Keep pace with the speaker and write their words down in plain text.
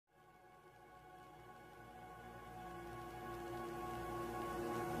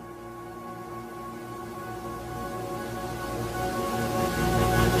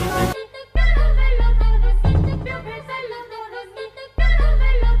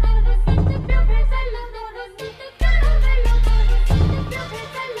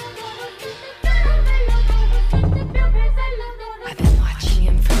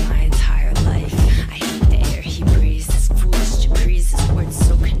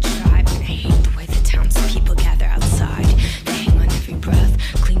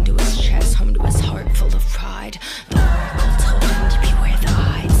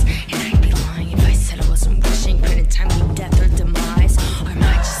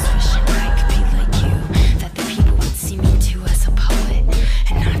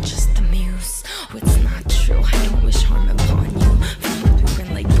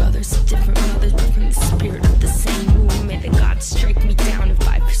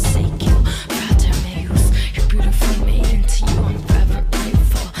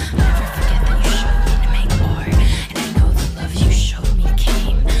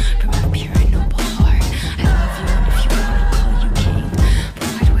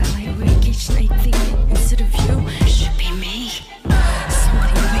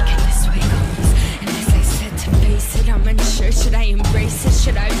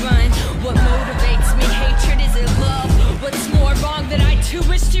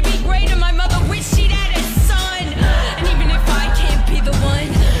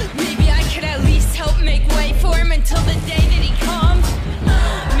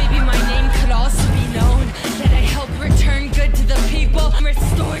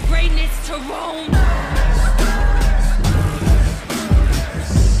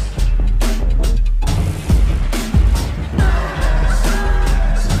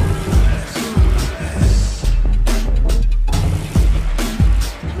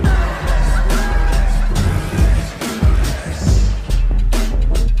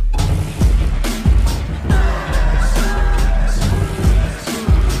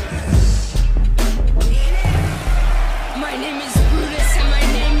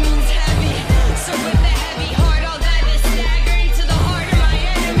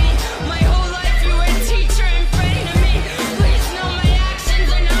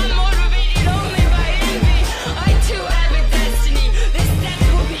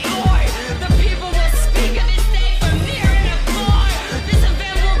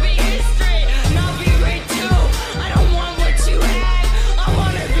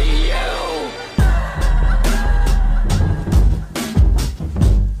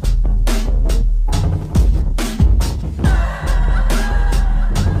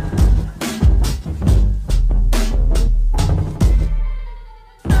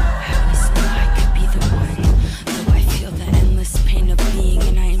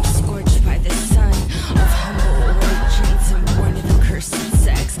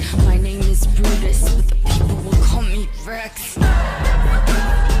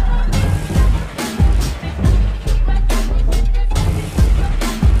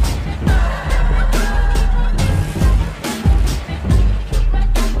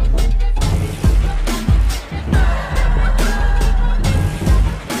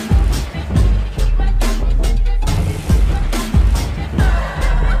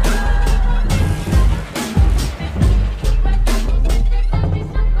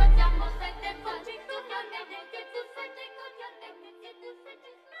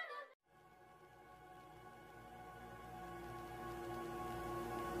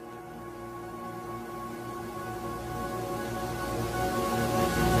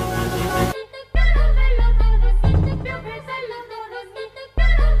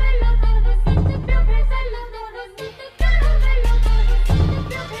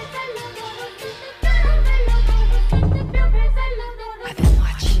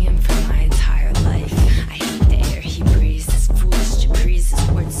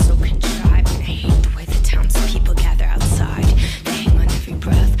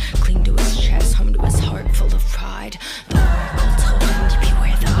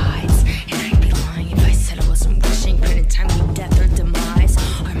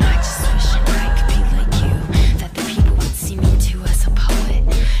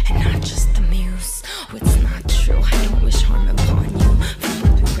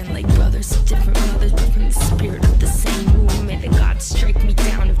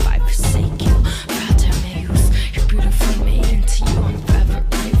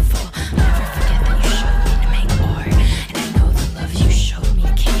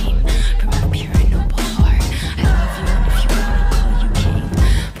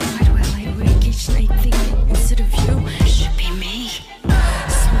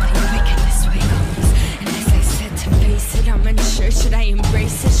Or should I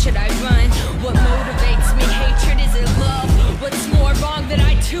embrace it? Should I run? What motivates me? Hatred? Is it love? What's more wrong that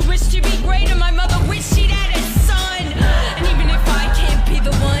I too wish to be greater? My mother wished she'd had a son. And even if I can't be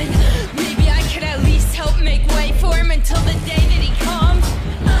the one, maybe I could at least help make way for him until the day that he comes.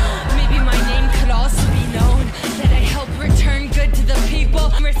 Maybe my name could also be known, that I help return good to the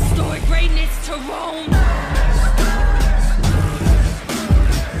people, restore greatness to Rome.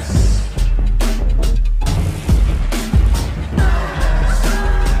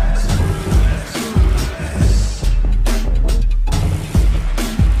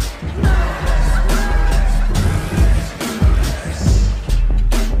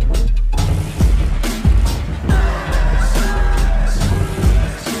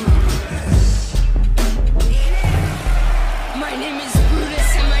 My name is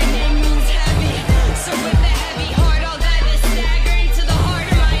Brutus and my name means heavy. So with a heavy heart I'll guide the stagger into the heart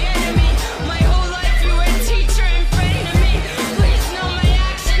of my enemy. My whole life you were a teacher and friend to me. Please know my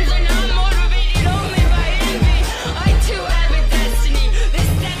actions are not motivated only by envy. I too have a destiny. This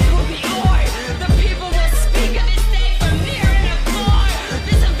death will be o'er. The people will speak of this day from near and afar.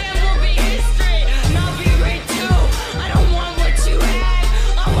 This event will be history and I'll be great too. I don't want what you had,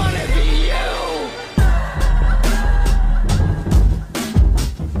 I wanna be you.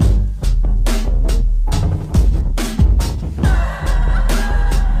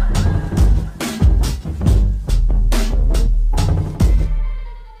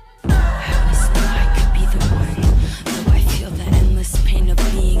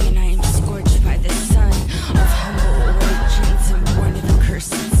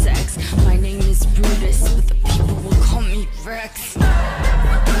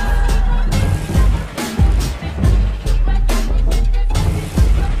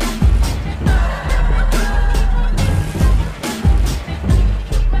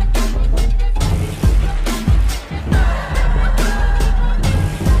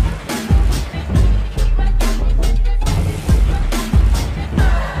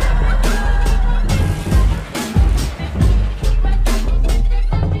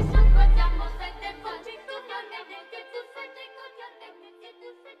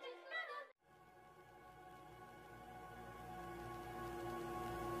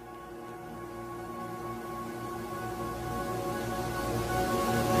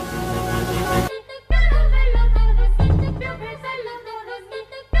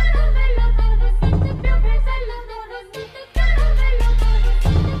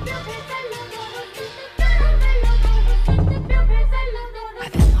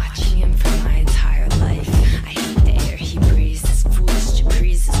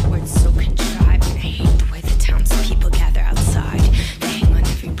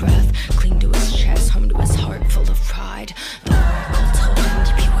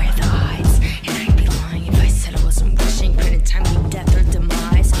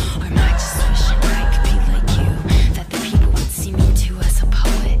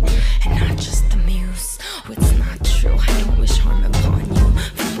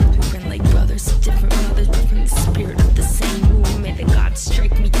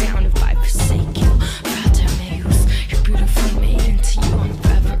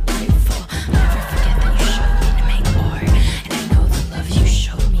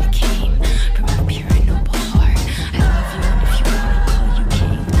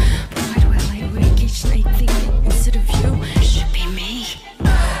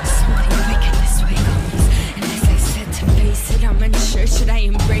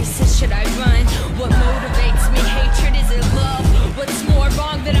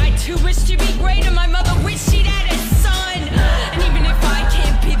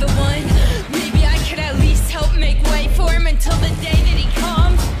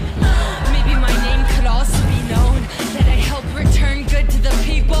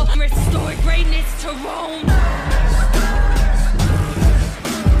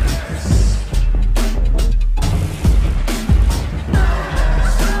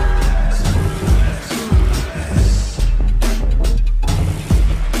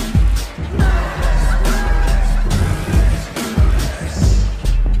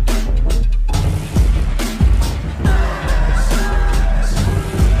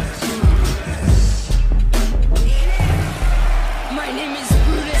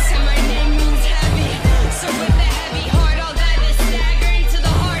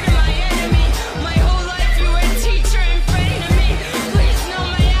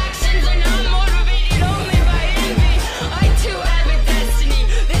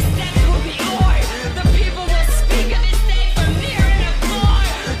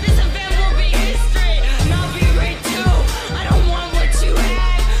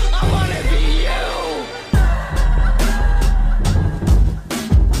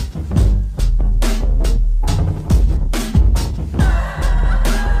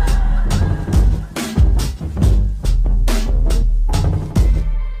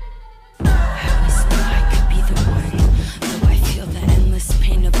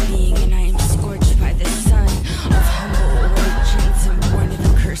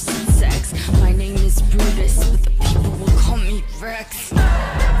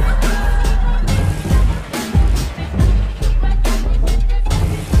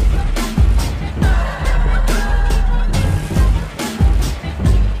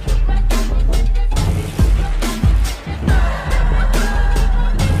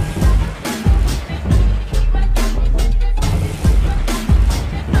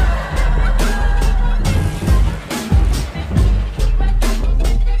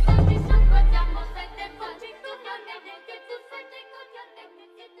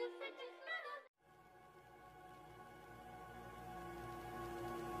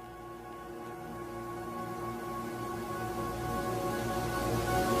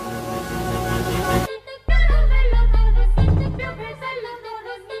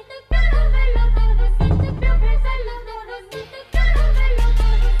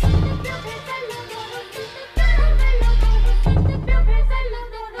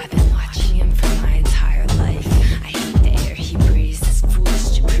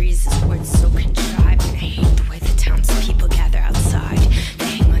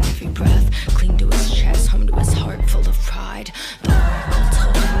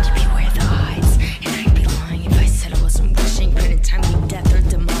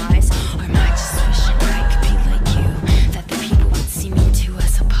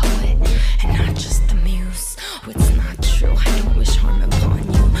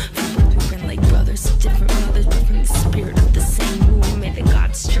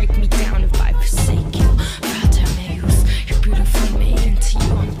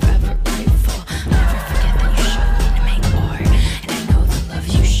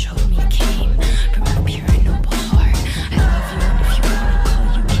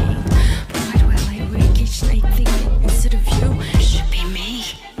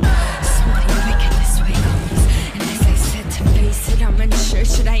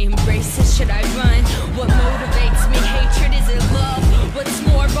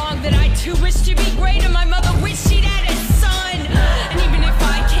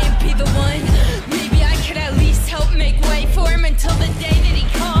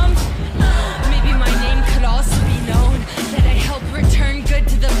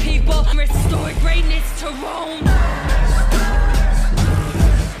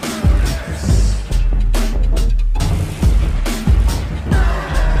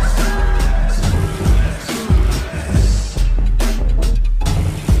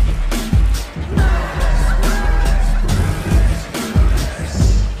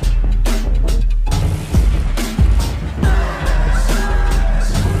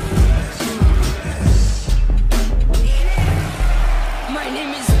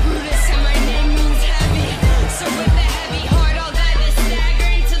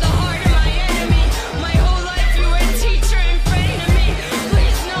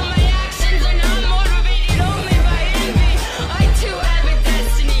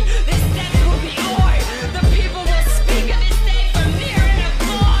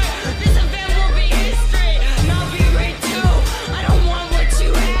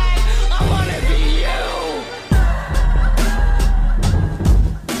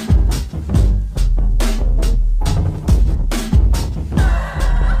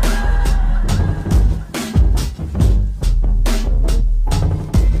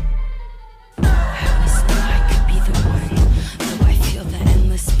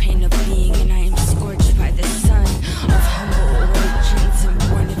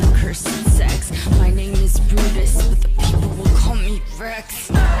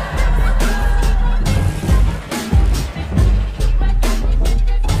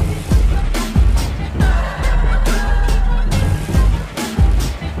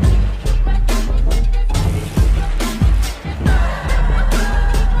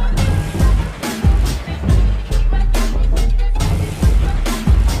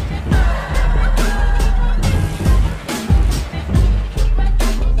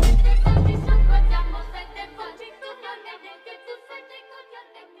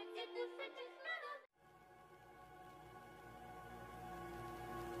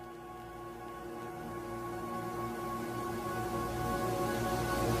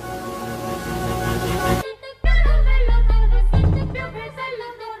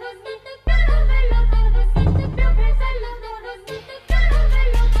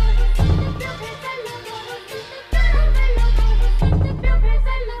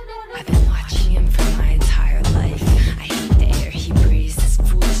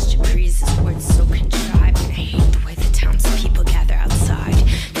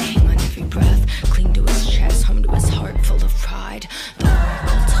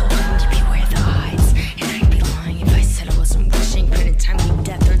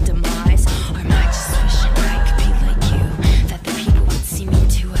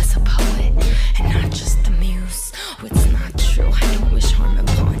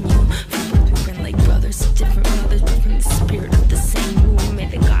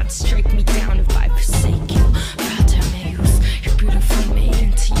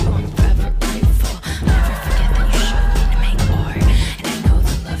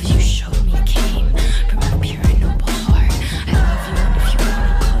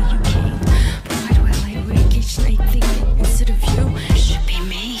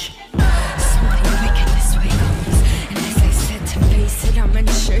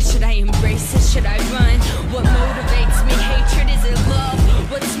 races should I run? What motivates me? Hatred, is it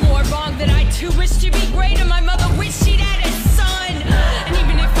love? What's more wrong that I too wish to be greater? My mother wished she'd had a son. And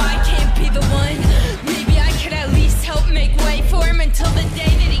even if I can't be the one, maybe I could at least help make way for him until the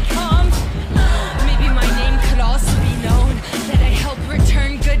day that he comes. Maybe my name could also be known, that I help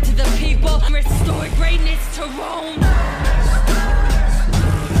return good to the people, restore greatness to Rome.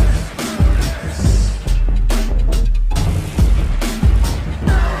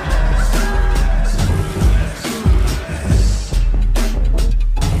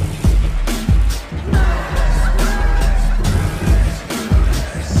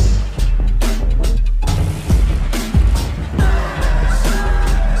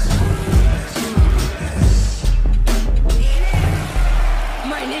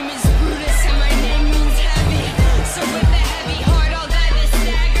 My name is Brutus and my name means heavy. So with a heavy heart I'll guide the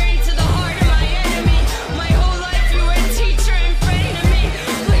stagger into the heart of my enemy. My whole life you were a teacher and friend to me.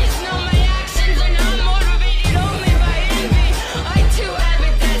 Please know my actions are not motivated only by envy. I too have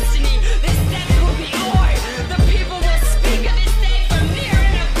a destiny. This death will be o'er. The people will speak of this day from near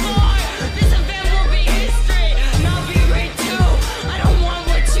and afar. This event will be history and I'll be great too. I don't want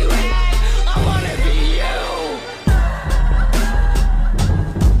what you had, I want to be you.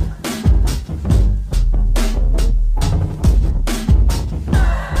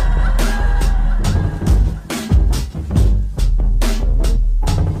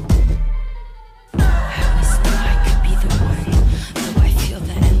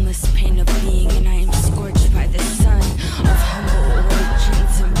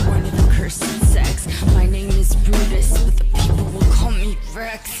 My name is Brutus, but the people will call me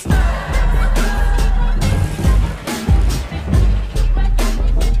Rex.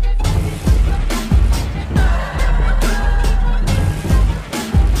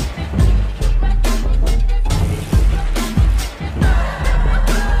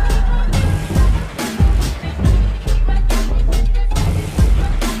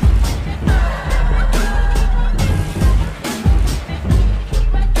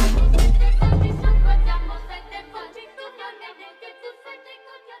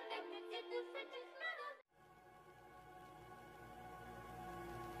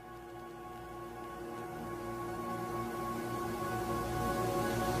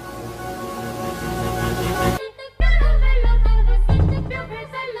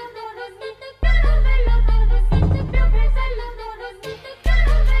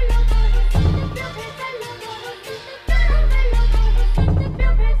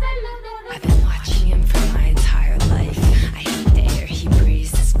 I've been watching him for my entire life. I hate the air he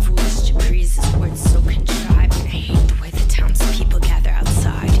breathes, his foolish decrees, his words so contrived. And I hate the way the townspeople gather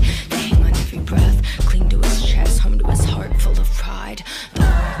outside. They hang on every breath, cling to his chest, home to his heart full of pride. The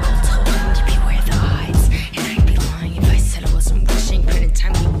oracle told him to beware the eyes, and I'd be lying if I said I wasn't wishing for an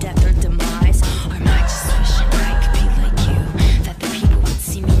untimely death or demise. Or am I just wishing I could be like you, that the people would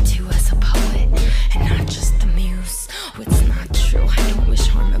see me too as a poet, and not just the muse? Oh, it's not true, I don't wish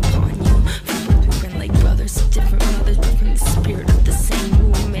harm upon you. From birth we ran like brothers of different mothers, but from the spirit of the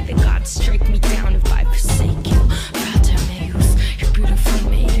same womb. May the gods strike me down if I forsake you. Muse, you're beautifully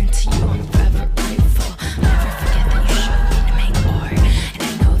made, and to you I'm forever grateful. I'll never forget that you showed me to make art, and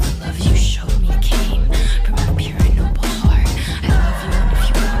I know the love you showed me came from a pure and noble heart. I love you, and if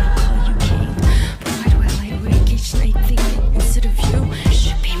you want I'll call you king. But why do I lie awake each night thinking, instead of you, it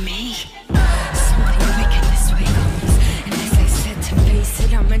should be me? Something wicked this way comes, and as I said to face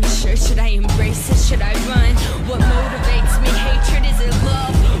it, I'm unsure. Should I embrace it? Should I run? What motivates me? Hatred, is it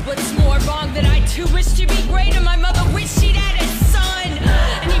love? What's more wrong that I too wish to be greater? My mother wished she'd had a son.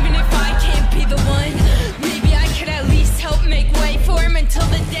 And even if I can't be the one, maybe I could at least help make way for him until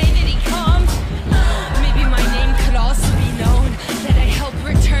the day that he comes. Maybe my name could also be known, that I help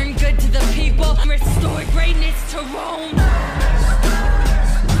return good to the people, restore greatness to Rome.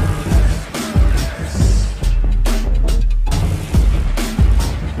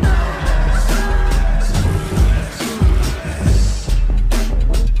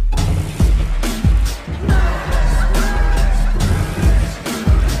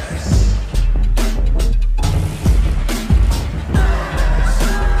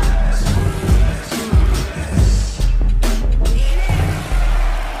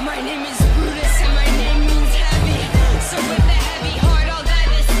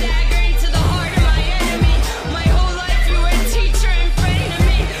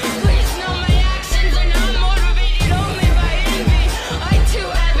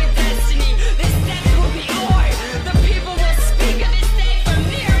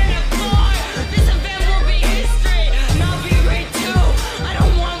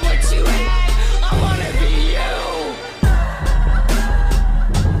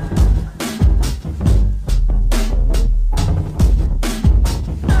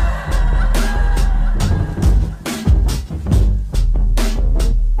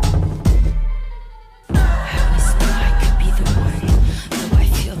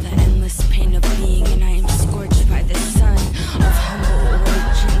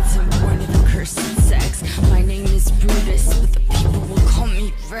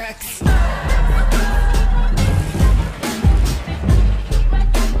 X.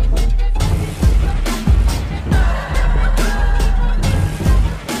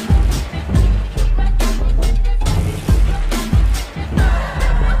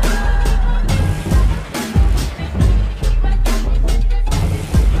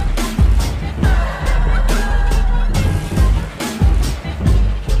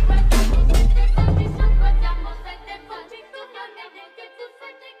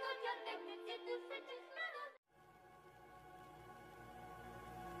 Thank you.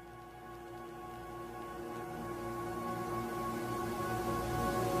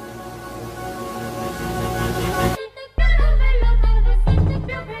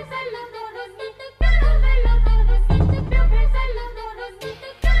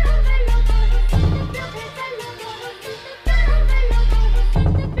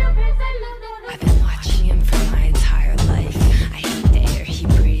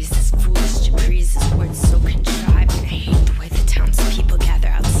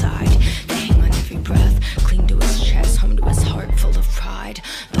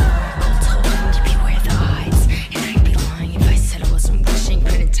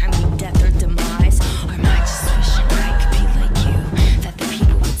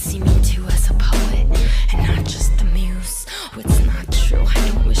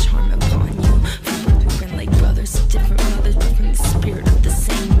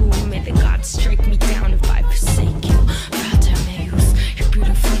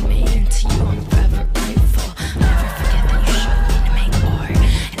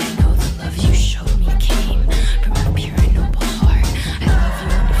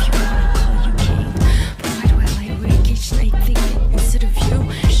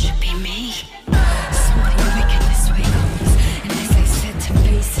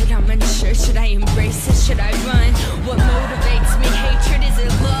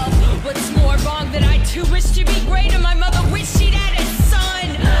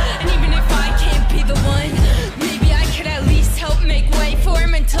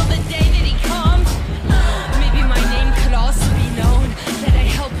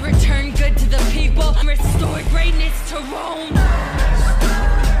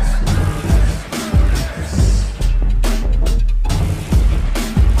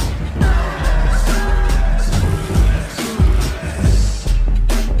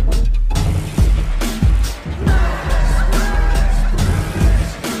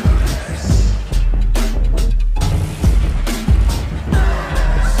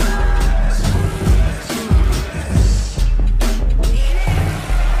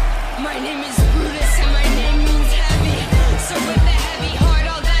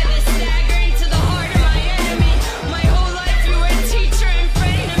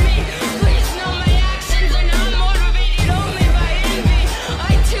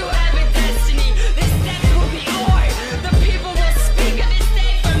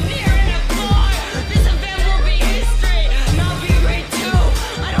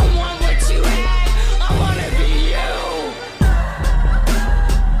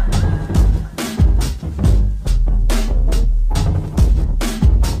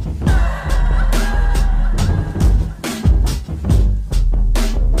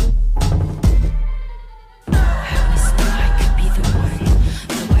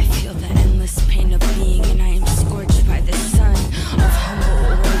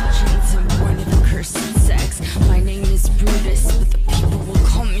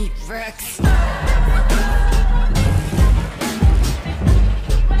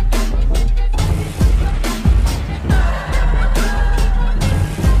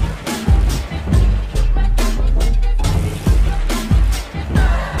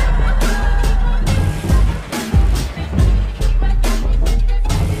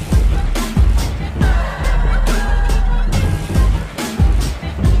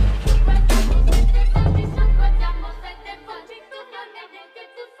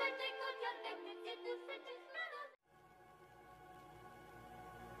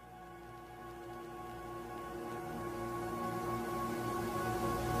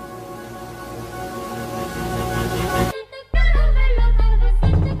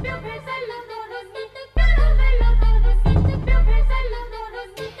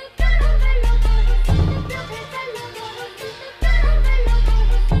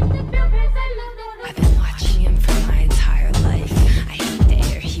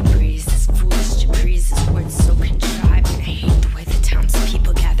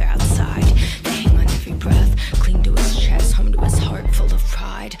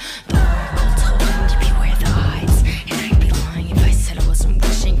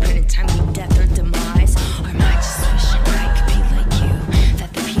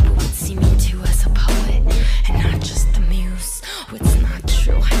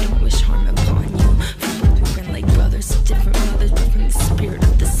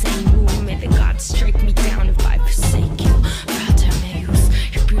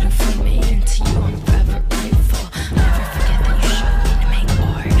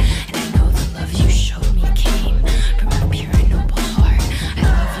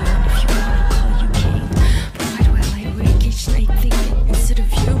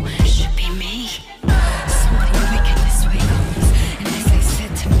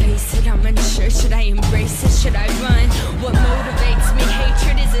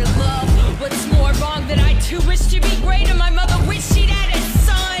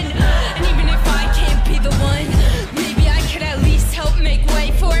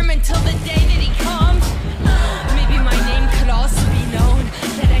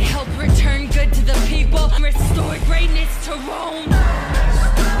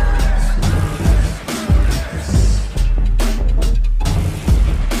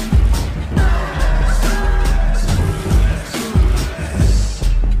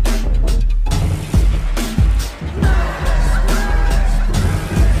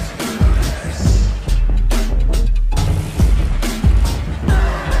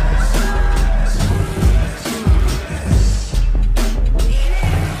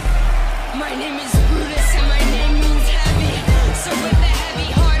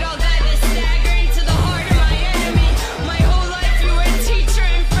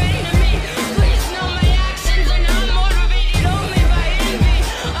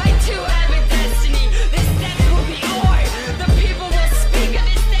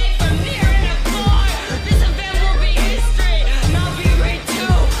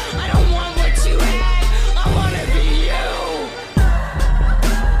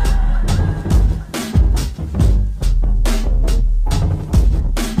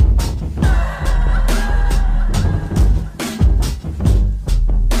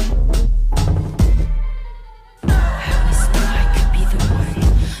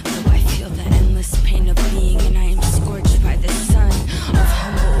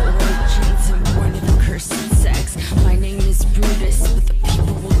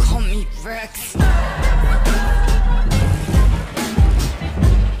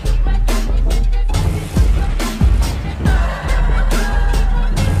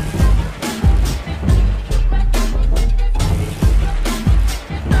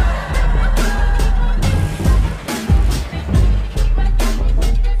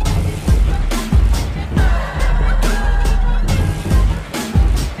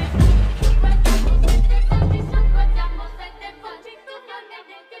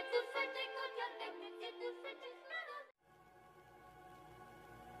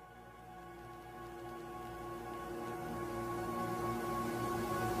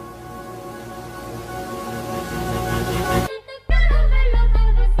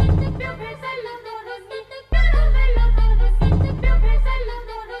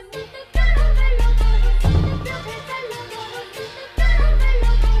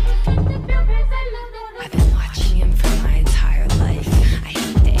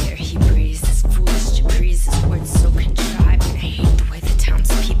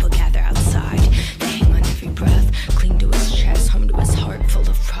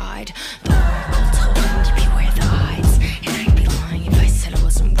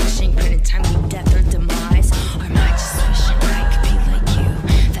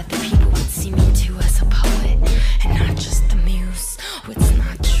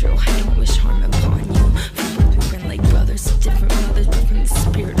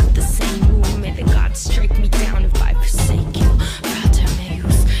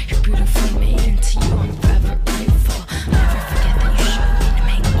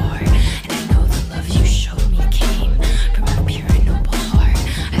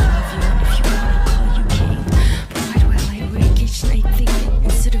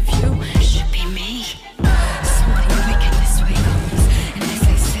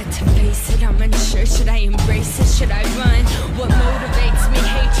 I'm unsure, should I embrace it, should I run? What motivates me,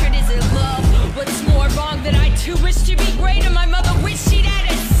 hatred, is it love? What's more wrong that I too wish to be great and my mother wished she'd had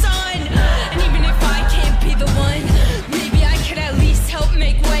a son? And even if I can't be the one, maybe I could at least help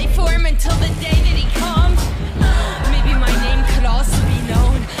make way for him until the day that he comes. Maybe my name could also be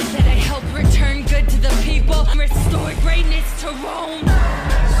known, that I help return good to the people and restore greatness to Rome.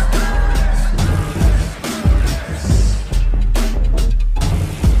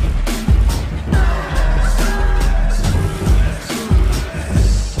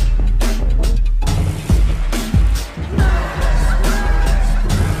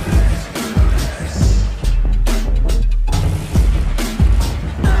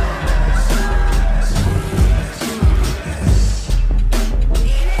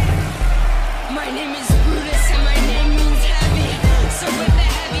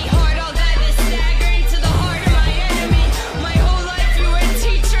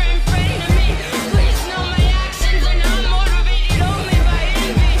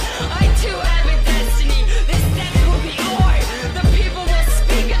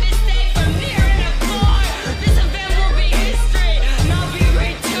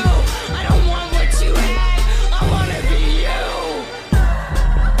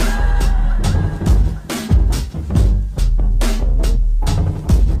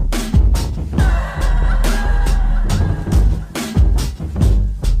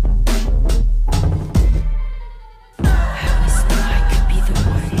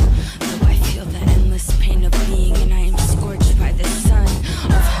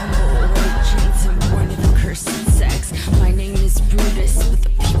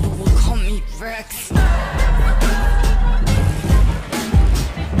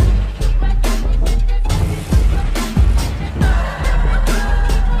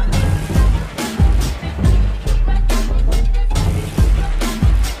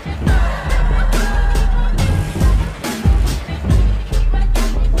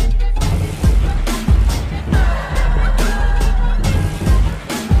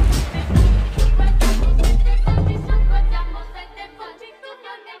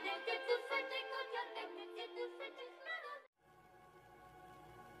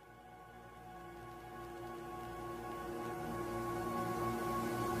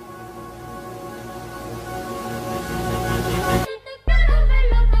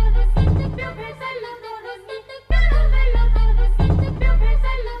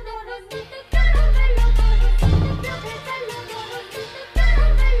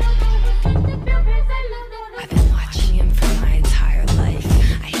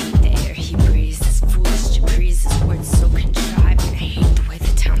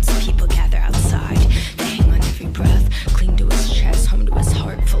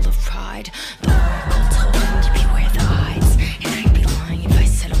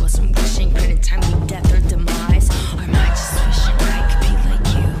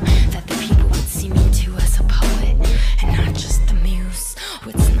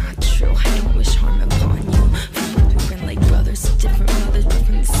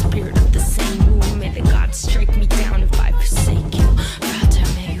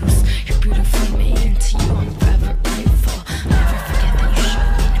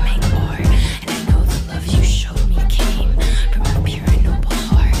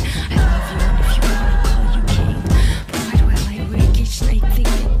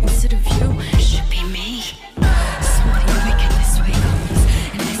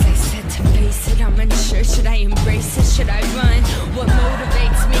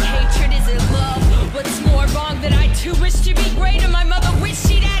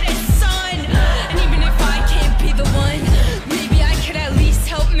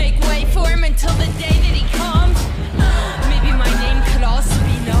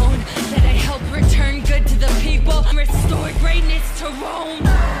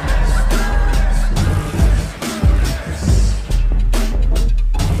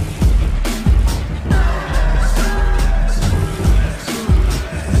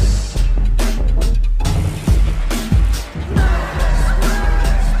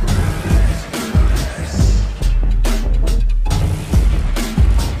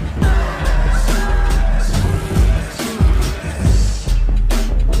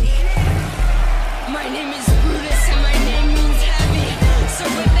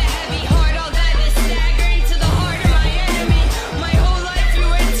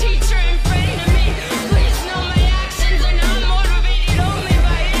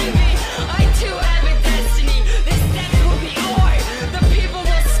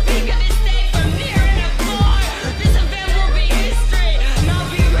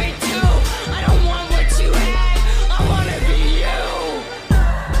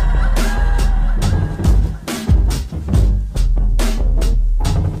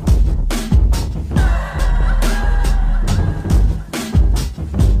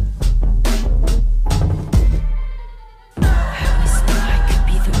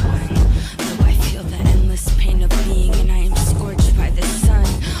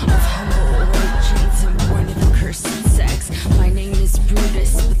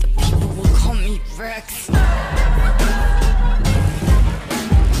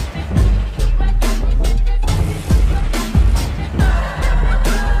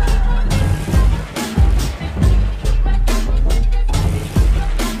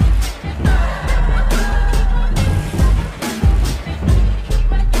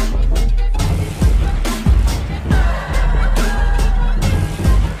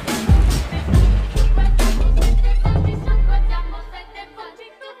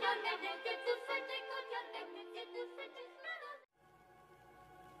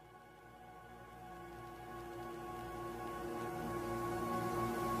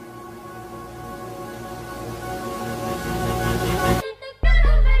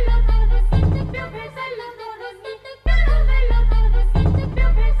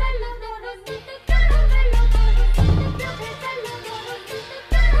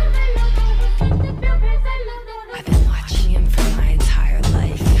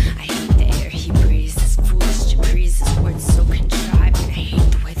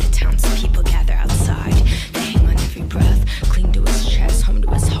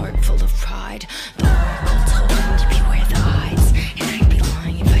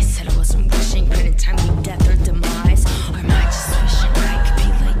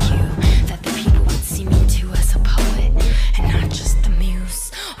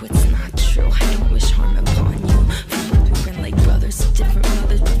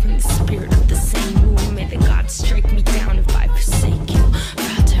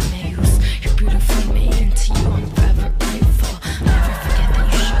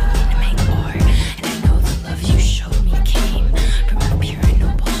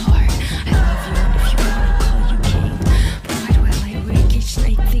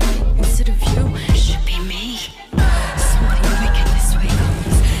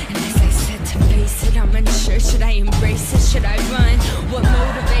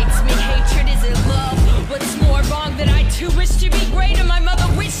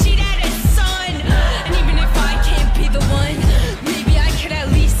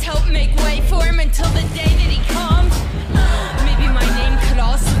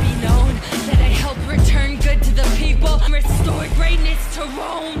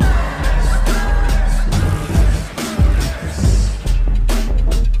 Rome.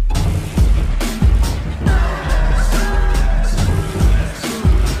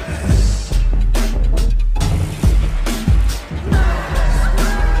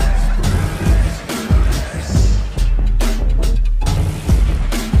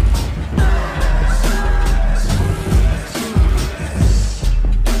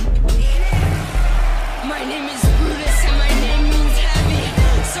 My name is Brutus and my name means heavy.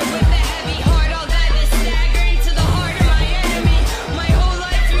 So with a heavy heart I'll guide the stagger into the heart of my enemy. My whole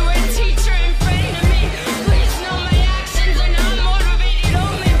life you were a teacher and friend to me. Please know my actions are not motivated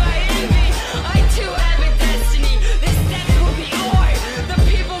only by envy. I too have a destiny. This death will be o'er. The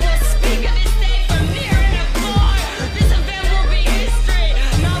people will speak of this day from near and afar. This event will be history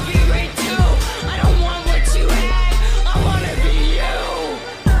and I'll be great too. I don't want what you had, I wanna be you.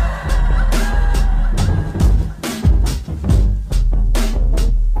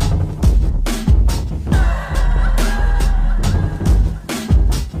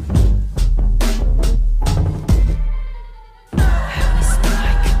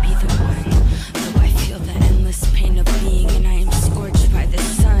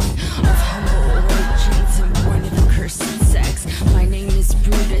 My name is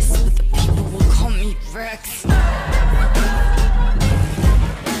Brutus, but the people will call me Rex.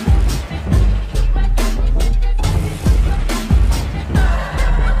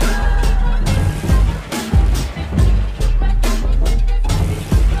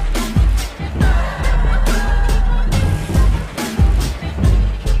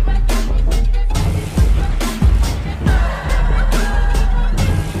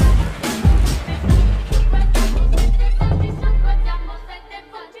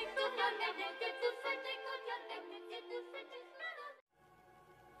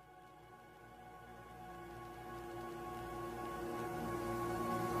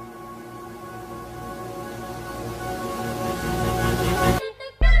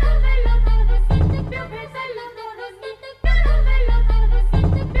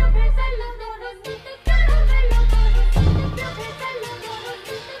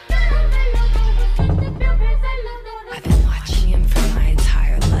 I've been watching him for my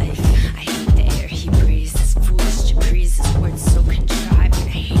entire life. I hate the air he breathes, his foolish decrees, his words so contrived. And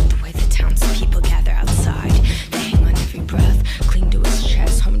I hate the way the townspeople gather outside. They hang on every breath, cling to his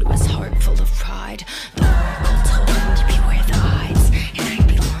chest, home to his heart full of pride. The oracle told him to beware the odds, and I'd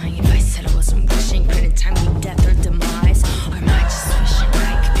be lying if I said I wasn't wishing for an timely death or demise. Or am I just wishing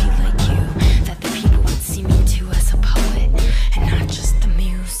I could be like you, that the people would see me too as a poet, and not just the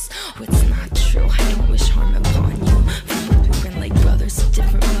muse? Oh, it's not true, I don't wish harm upon you. From birth we ran like brothers of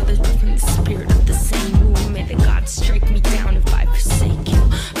different mothers, but from the spirit of the same womb. May the gods strike me down if I forsake you.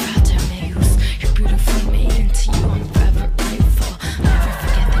 Frata Meus, you're beautifully made, and to you I'm forever grateful. I'll never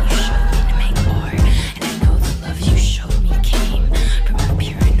forget that you showed me to make art, and I know the love you showed me came from a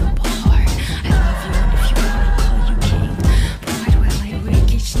pure and noble heart. I love you, and if you want, I'll call you king. But why do I lie awake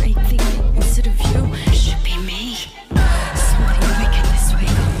each night thinking, instead of you, it should be me? Something wicked this way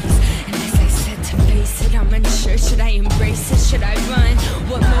comes, and as I said to face it, I'm unsure. Should I embrace it? Should I run?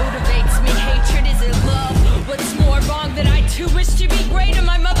 What motivates me? Hatred? Is it love? What's more wrong that I too wish to be great, and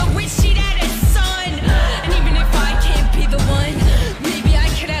my mother wished she'd had a son? And even if I can't be the one, maybe I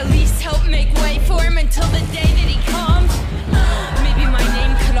could at least help make way for him until the day that he comes. Maybe my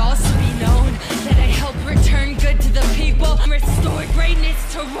name could also be known, that I help return good to the people and restore greatness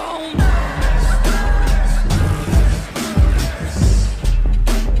to Rome.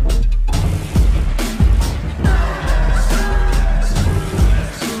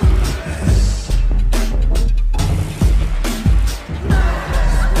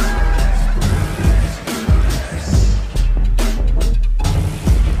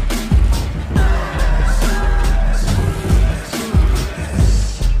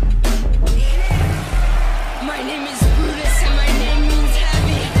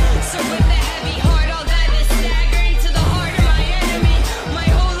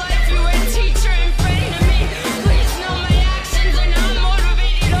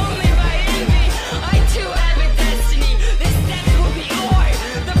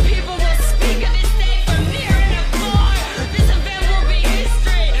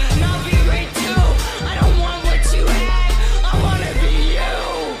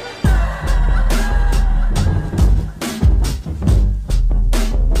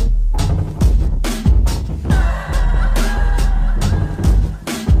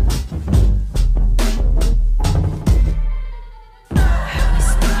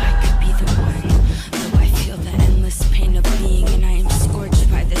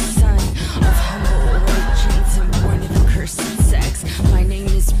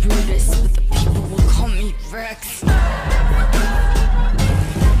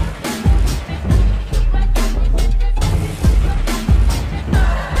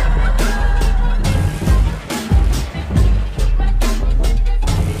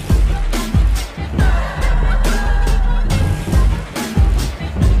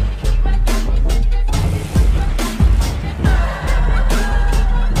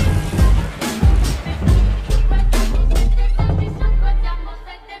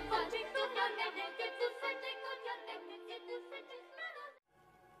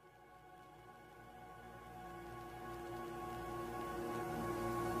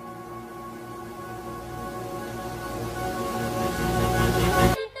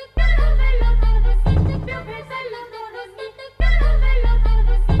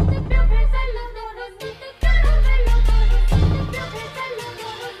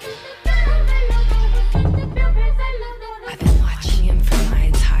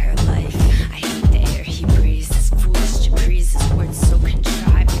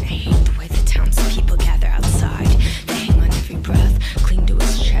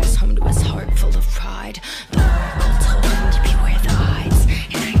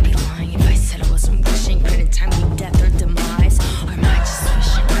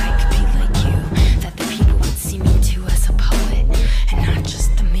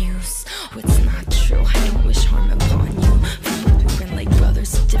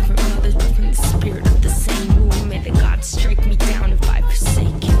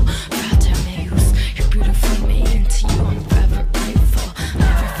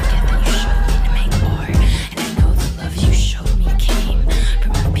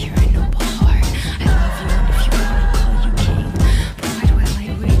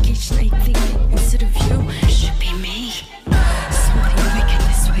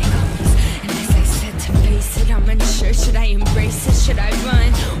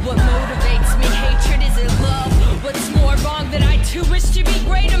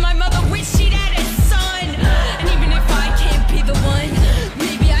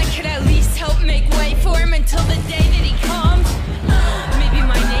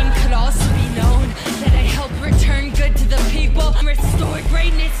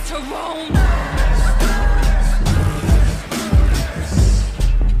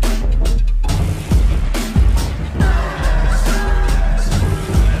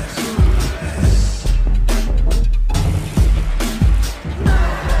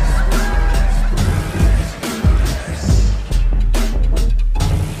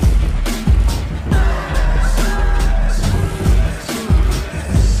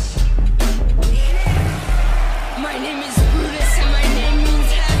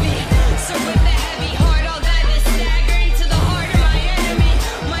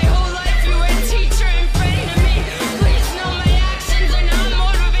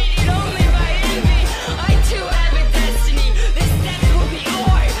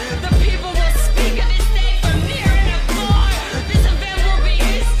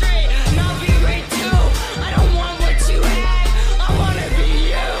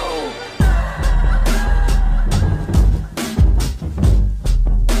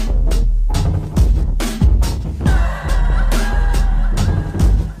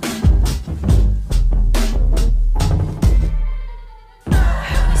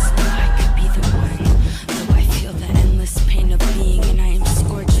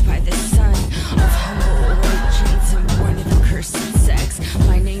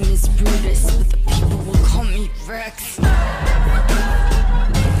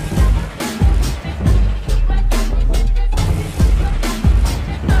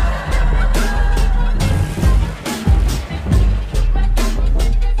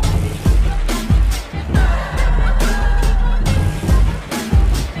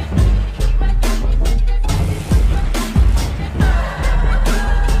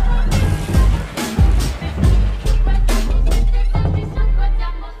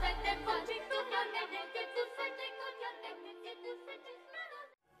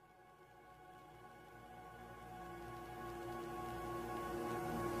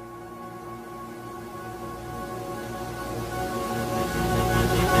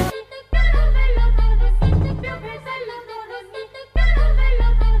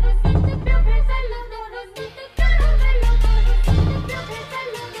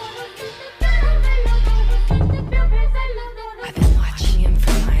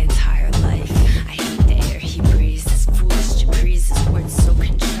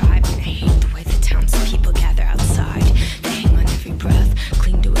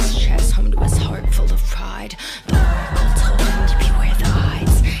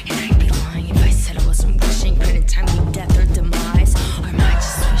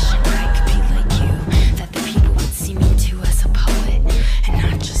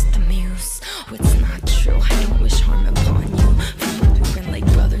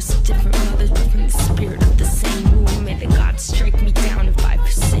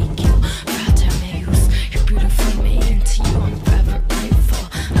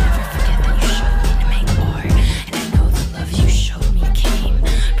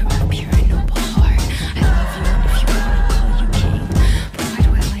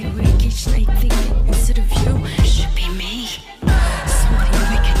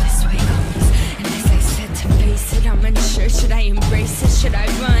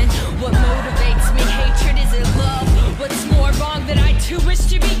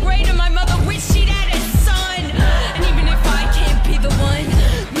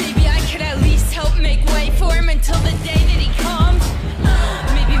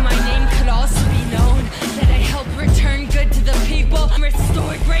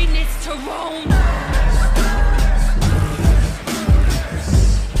 to roam.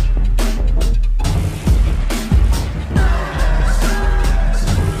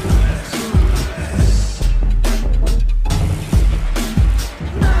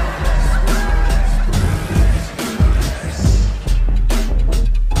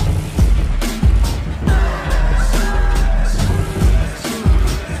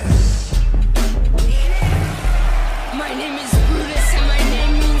 My name is Brutus and my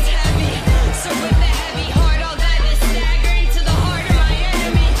name means heavy. So with a heavy heart I'll guide the stagger into the heart of my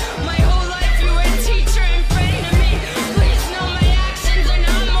enemy. My whole life you were a teacher and friend to me. Please know my actions are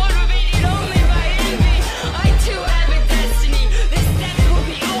not motivated only by envy. I too have a destiny. This death will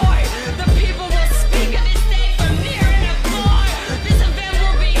be o'er. The people will speak of this day from near and afar. This event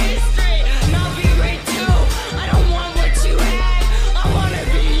will be history and I'll be great too. I don't want what you had, I wanna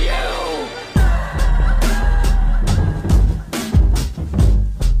be you.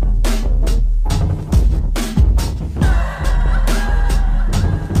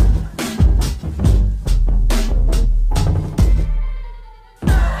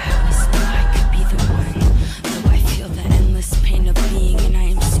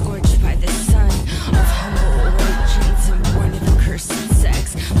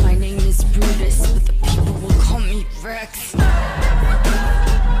 My name is Brutus, but the people will call me Rex.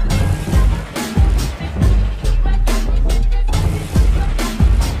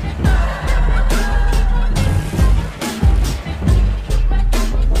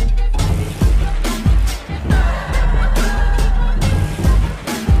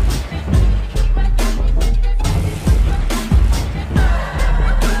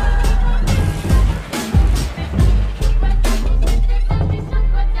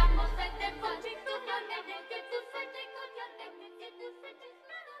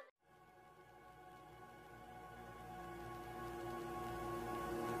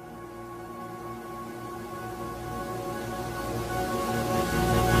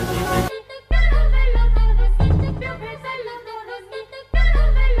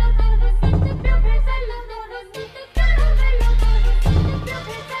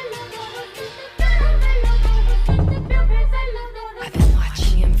 I've been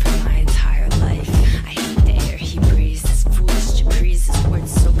watching him for my entire life. I hate the air he breathes, his foolish decrees, his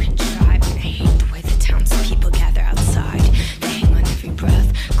words so contrived. And I hate the way the townspeople gather outside. They hang on every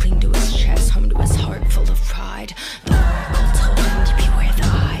breath, cling to his chest, home to his heart full of pride. The oracle told him to beware the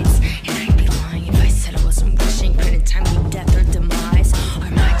odds, and I'd be lying if I said I wasn't wishing for an timely death or demise. Or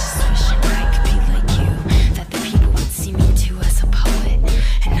am I just wishing I could be like you, that the people would see me too as a poet,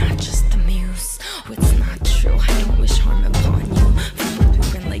 and not just the muse? Oh, it's not true, I don't wish harm upon you. From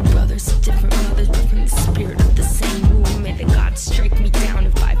birth we ran like brothers of different mothers, but from the spirit of the same womb. May the gods strike me down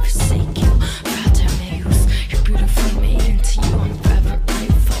if I forsake you. Proud to muse, you're beautifully made, and to you I'm forever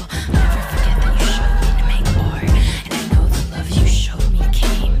grateful. I'll never forget that you showed me to make art, and I know the love you showed me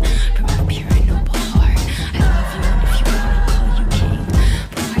came from a pure and noble heart. I love you, and if you want I'll call you king.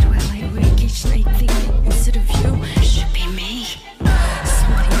 But why do I lie awake each night thinking, instead of you, it should be me?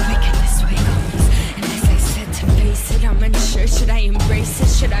 Something wicked this way comes, and as I said to face it, I'm unsure. Should I embrace it?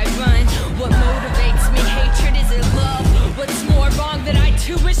 Should I run? What motivates me? Hatred? Is it love? What's more wrong that I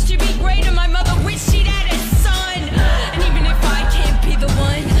too wish to be great, and my mother wished she'd had a son? And even if I can't be the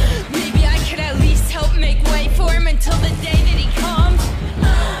one, maybe I could at least help make way for him until the day that he comes.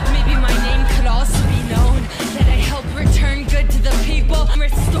 Maybe my name could also be known, that I help return good to the people and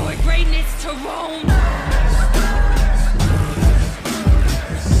restore greatness to Rome.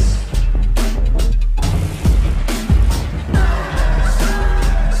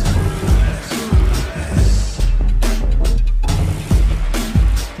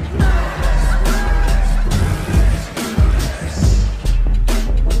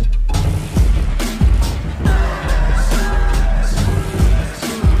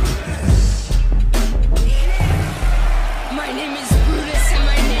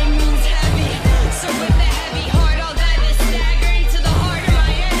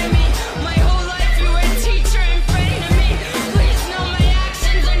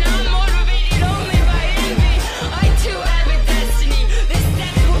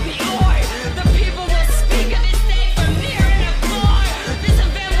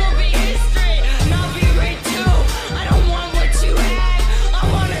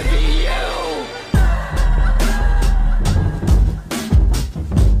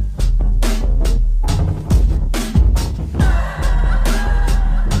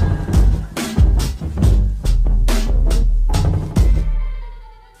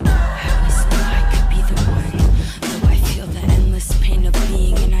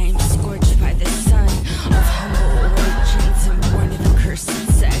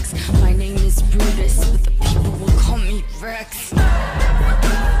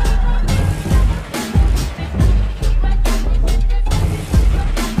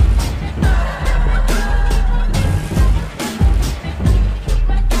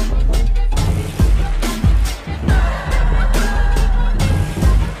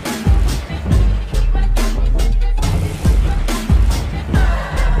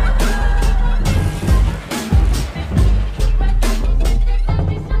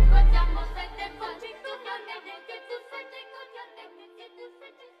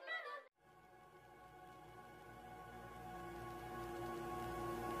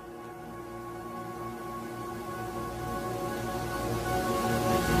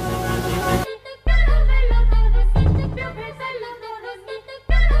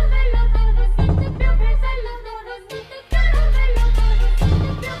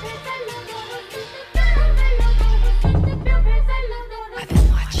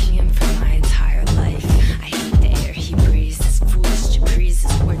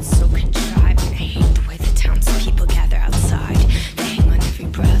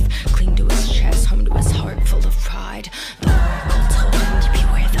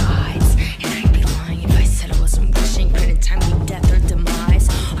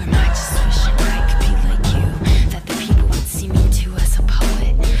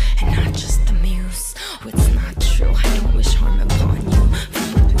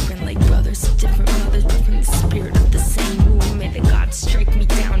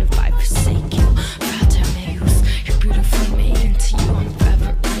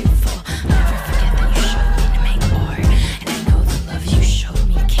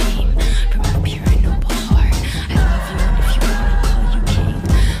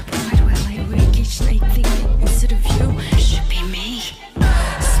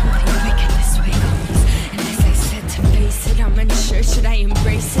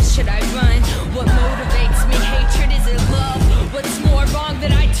 embrace it? Should I run? What motivates me? Hatred? Is it love? What's more wrong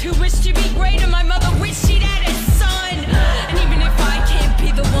that I too wish to be greater? My mother wished she'd had a son. And even if I can't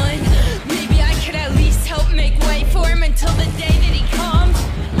be the one, maybe I could at least help make way for him until the day that he comes.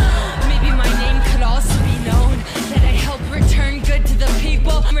 Maybe my name could also be known, that I help return good to the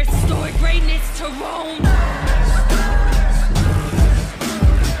people, restore greatness to Rome.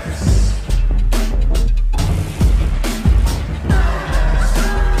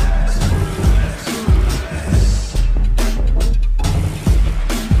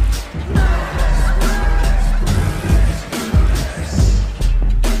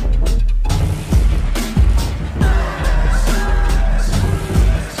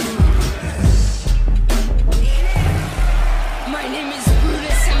 My name is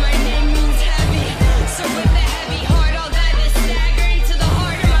Brutus and my name means heavy. So with a heavy heart I'll guide the stagger into the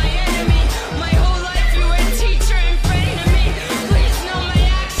heart of my enemy. My whole life you were a teacher and friend to me. Please know my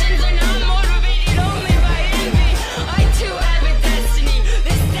actions are not motivated only by envy. I too have a destiny.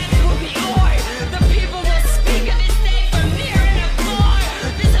 This death will be o'er. The people will speak of this day from near and afar.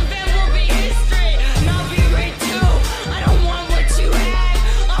 This event will be history and I'll be great too. I don't want what you had,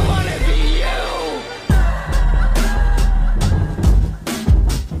 I wanna be you.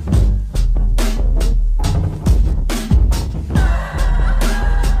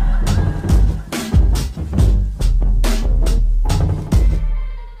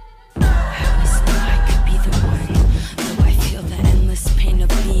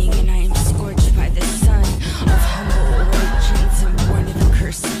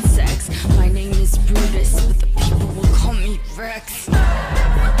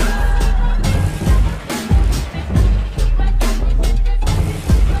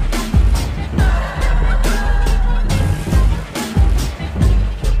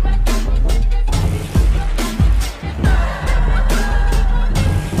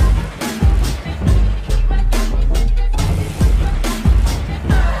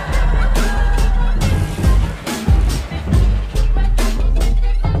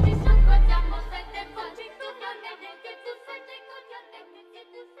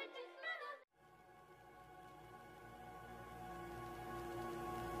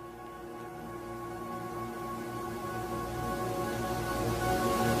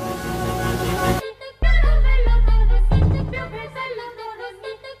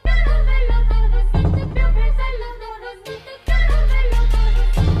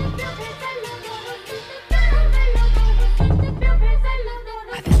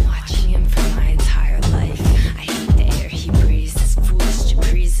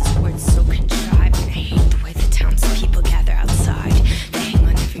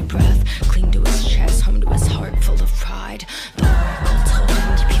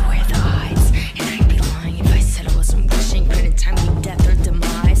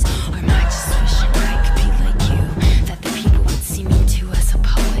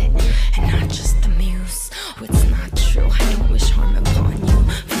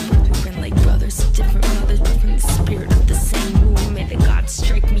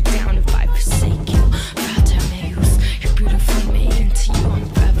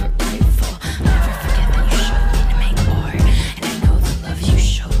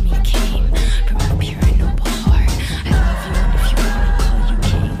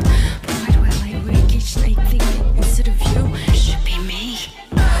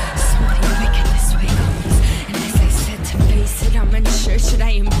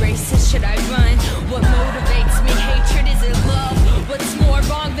 Should I run? What motivates me? Hatred? Is it love? What's more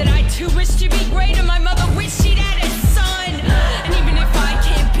wrong that I too wish to be greater? My mother wished she'd had a son. And even if I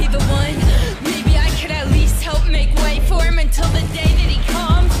can't be the one, maybe I could at least help make way for him until the day that he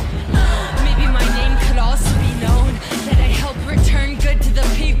comes. Maybe my name could also be known, that I help return good to the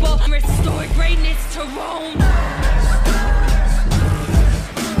people, restore greatness to Rome.